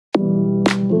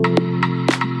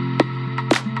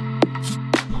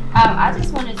I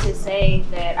just wanted to say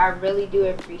that I really do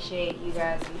appreciate you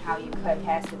guys and how you cut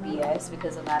past the BS,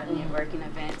 because a lot of networking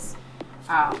events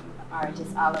are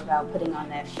just all about putting on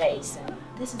that face and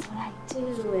this is what I do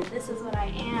and this is what I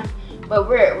am. But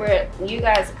you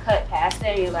guys cut past that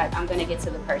and you're like, I'm gonna get to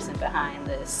the person behind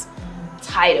this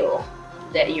title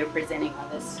that you're presenting, on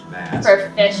this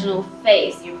professional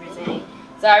face you're presenting.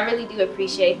 So I really do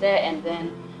appreciate that. And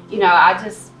then, you know, I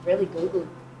just really Googled.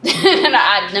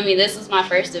 I mean, this was my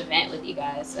first event with you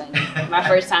guys, and my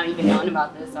first time even knowing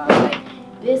about this. So I was like,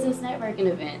 business networking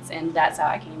events, and that's how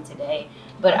I came today.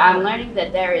 But I'm learning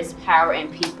that there is power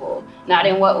in people, not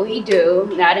in what we do,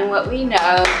 not in what we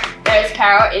know. There's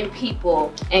power in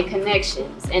people and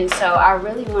connections, and so I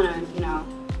really want to,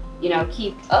 you know,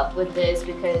 keep up with this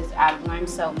because I've learned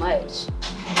so much,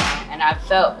 and I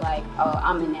felt like, oh,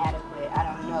 I'm inadequate. I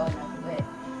don't know enough.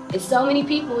 It's so many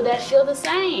people that feel the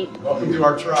same. Welcome to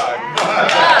our tribe.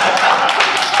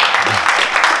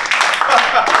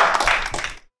 Yeah.